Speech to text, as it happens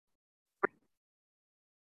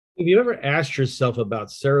If you ever asked yourself about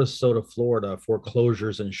Sarasota, Florida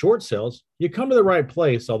foreclosures and short sales, you come to the right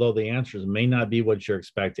place, although the answers may not be what you're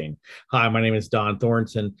expecting. Hi, my name is Don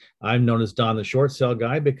Thornton. I'm known as Don the Short Sale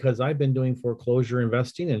Guy because I've been doing foreclosure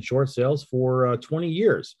investing and short sales for 20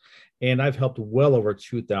 years. And I've helped well over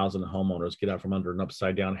 2,000 homeowners get out from under an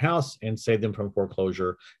upside down house and save them from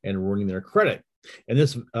foreclosure and ruining their credit. In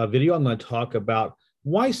this video, I'm going to talk about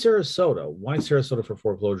why Sarasota? Why Sarasota for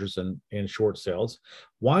foreclosures and short sales?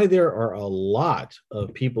 Why there are a lot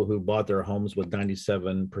of people who bought their homes with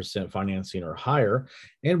 97% financing or higher,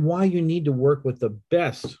 and why you need to work with the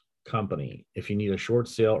best company if you need a short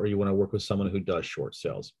sale or you want to work with someone who does short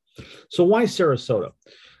sales. So why Sarasota?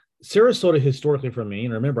 Sarasota historically for me,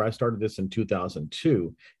 and remember I started this in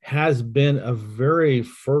 2002, has been a very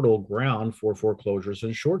fertile ground for foreclosures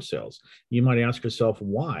and short sales. You might ask yourself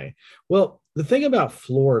why. Well, the thing about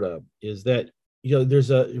Florida is that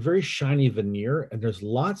there's a very shiny veneer and there's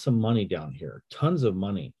lots of money down here, tons of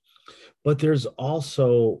money. But there's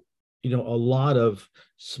also a lot of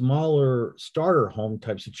smaller starter home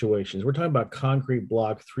type situations. We're talking about concrete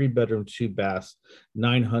block, 3 bedroom, 2 baths,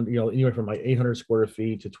 900, anywhere from like 800 square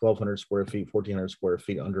feet to 1,200 square feet, 1,400 square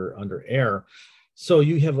feet under air. So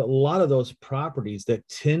you have a lot of those properties that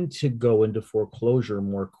tend to go into foreclosure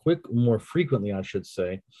more frequently, I should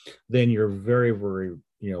say, than your very, very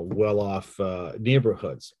well-off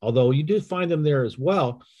neighborhoods. Although you do find them there as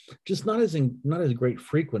well, just not as great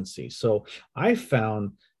frequency. So I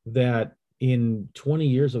found that in 20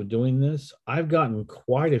 years of doing this, I've gotten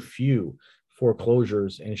quite a few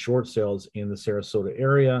foreclosures and short sales in the Sarasota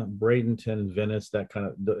area, Bradenton, Venice, that kind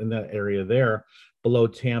of in that area there, below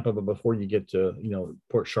Tampa, but before you get to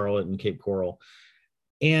Port Charlotte and Cape Coral.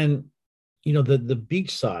 And the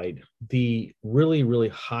beach side, the really, really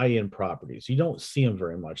high-end properties, you don't see them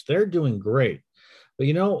very much. They're doing great. But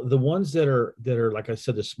the ones that are like I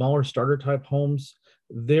said, the smaller starter type homes,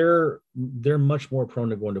 they're much more prone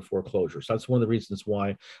to go into foreclosure. So that's one of the reasons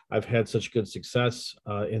why I've had such good success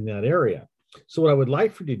in that area. So what I would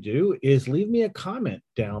like for you to do is leave me a comment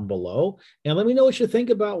down below and let me know what you think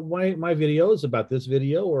about my videos, about this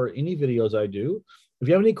video or any videos I do. If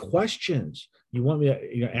you have any questions, you want me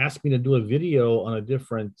to ask me to do a video on a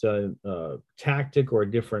different tactic or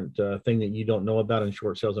a different thing that you don't know about in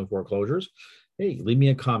short sales and foreclosures, hey, leave me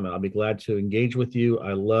a comment. I'll be glad to engage with you.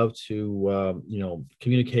 I love to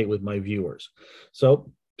communicate with my viewers.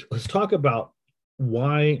 So let's talk about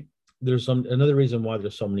why there's another reason why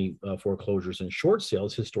there's so many foreclosures and short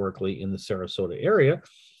sales historically in the Sarasota area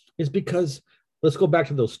is because let's go back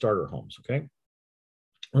to those starter homes. Okay,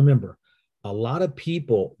 remember, a lot of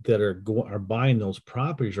people that are buying those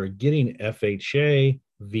properties are getting FHA,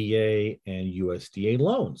 VA, and USDA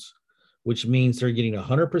loans, which means they're getting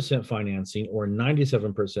 100% financing or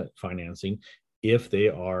 97% financing if they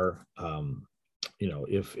are,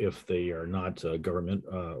 if they are not government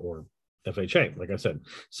or FHA, like I said.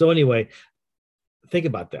 So anyway, think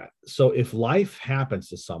about that. So if life happens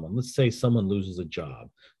to someone, let's say someone loses a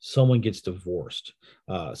job, someone gets divorced,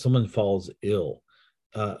 someone falls ill,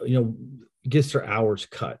 gets their hours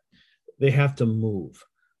cut, they have to move.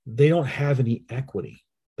 They don't have any equity.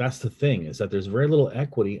 That's the thing, is that there's very little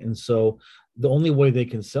equity. And so the only way they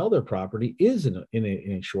can sell their property is in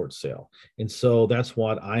a short sale. And so that's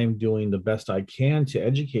what I'm doing the best I can to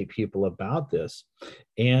educate people about this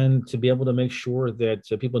and to be able to make sure that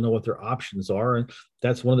people know what their options are. And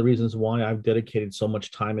that's one of the reasons why I've dedicated so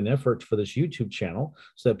much time and effort for this YouTube channel,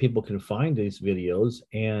 so that people can find these videos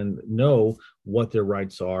and know what their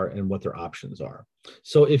rights are and what their options are.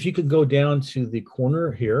 So if you could go down to the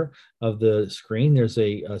corner here of the screen, there's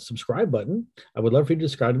a subscribe button. I would love for you to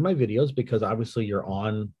subscribe to my videos, because obviously you're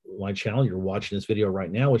on my channel, you're watching this video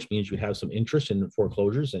right now, which means you have some interest in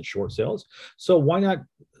foreclosures and short sales. So why not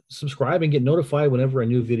subscribe and get notified whenever a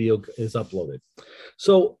new video is uploaded?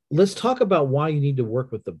 So let's talk about why you need to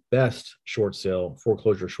work with the best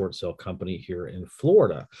foreclosure short sale company here in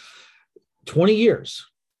Florida. 20 years,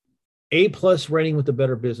 A+ rating with the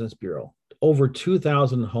Better Business Bureau, over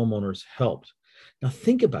 2,000 homeowners helped. Now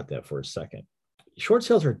think about that for a second. Short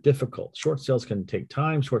sales are difficult. Short sales can take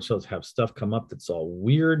time. Short sales have stuff come up that's all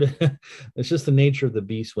weird. It's just the nature of the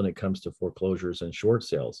beast when it comes to foreclosures and short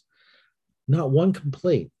sales. Not one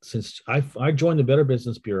complaint since I joined the Better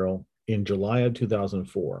Business Bureau in July of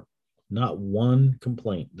 2004. Not one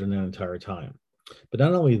complaint during that entire time. But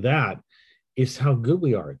not only that, it's how good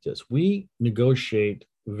we are at this. We negotiate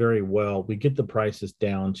very well. We get the prices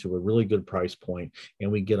down to a really good price point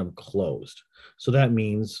and we get them closed. So that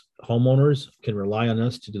means homeowners can rely on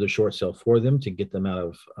us to do the short sale for them, to get them out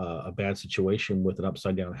of a bad situation with an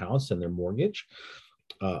upside down house and their mortgage.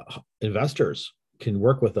 Investors can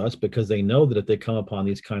work with us because they know that if they come upon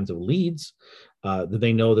these kinds of leads, that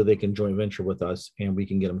they know that they can joint venture with us and we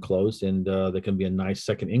can get them closed, and they can be a nice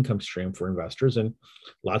second income stream for investors. And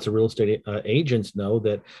lots of real estate agents know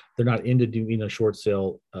that they're not into doing a short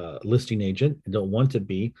sale listing agent and don't want to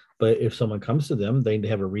be, but if someone comes to them, they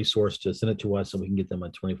have a resource to send it to us and we can get them a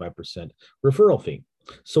 25% referral fee.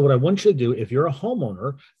 So what I want you to do, if you're a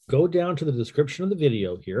homeowner, go down to the description of the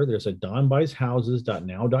video here. There's a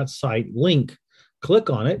donbuyshouses.now.site link. Click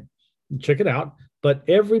on it, check it out. But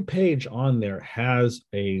every page on there has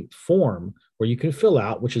a form where you can fill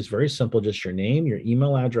out, which is very simple, just your name, your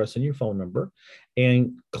email address, and your phone number,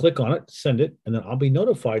 and click on it, send it, and then I'll be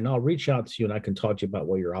notified and I'll reach out to you and I can talk to you about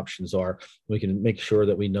what your options are. We can make sure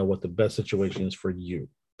that we know what the best situation is for you.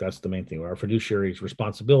 That's the main thing. Our fiduciary's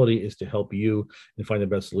responsibility is to help you and find the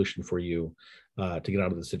best solution for you to get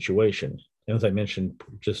out of the situation. And as I mentioned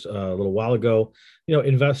just a little while ago,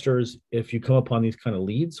 investors, if you come upon these kind of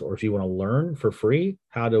leads, or if you want to learn for free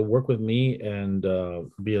how to work with me and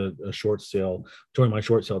be a short sale, join my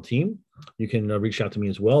short sale team, you can reach out to me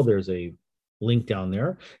as well. There's a link down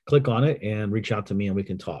there. Click on it and reach out to me and we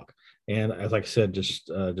can talk. And as I said just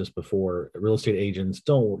before, real estate agents,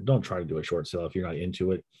 don't try to do a short sale if you're not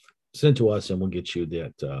into it. Send it to us and we'll get you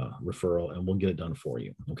that referral and we'll get it done for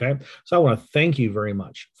you. Okay. So I want to thank you very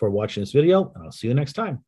much for watching this video, and I'll see you next time.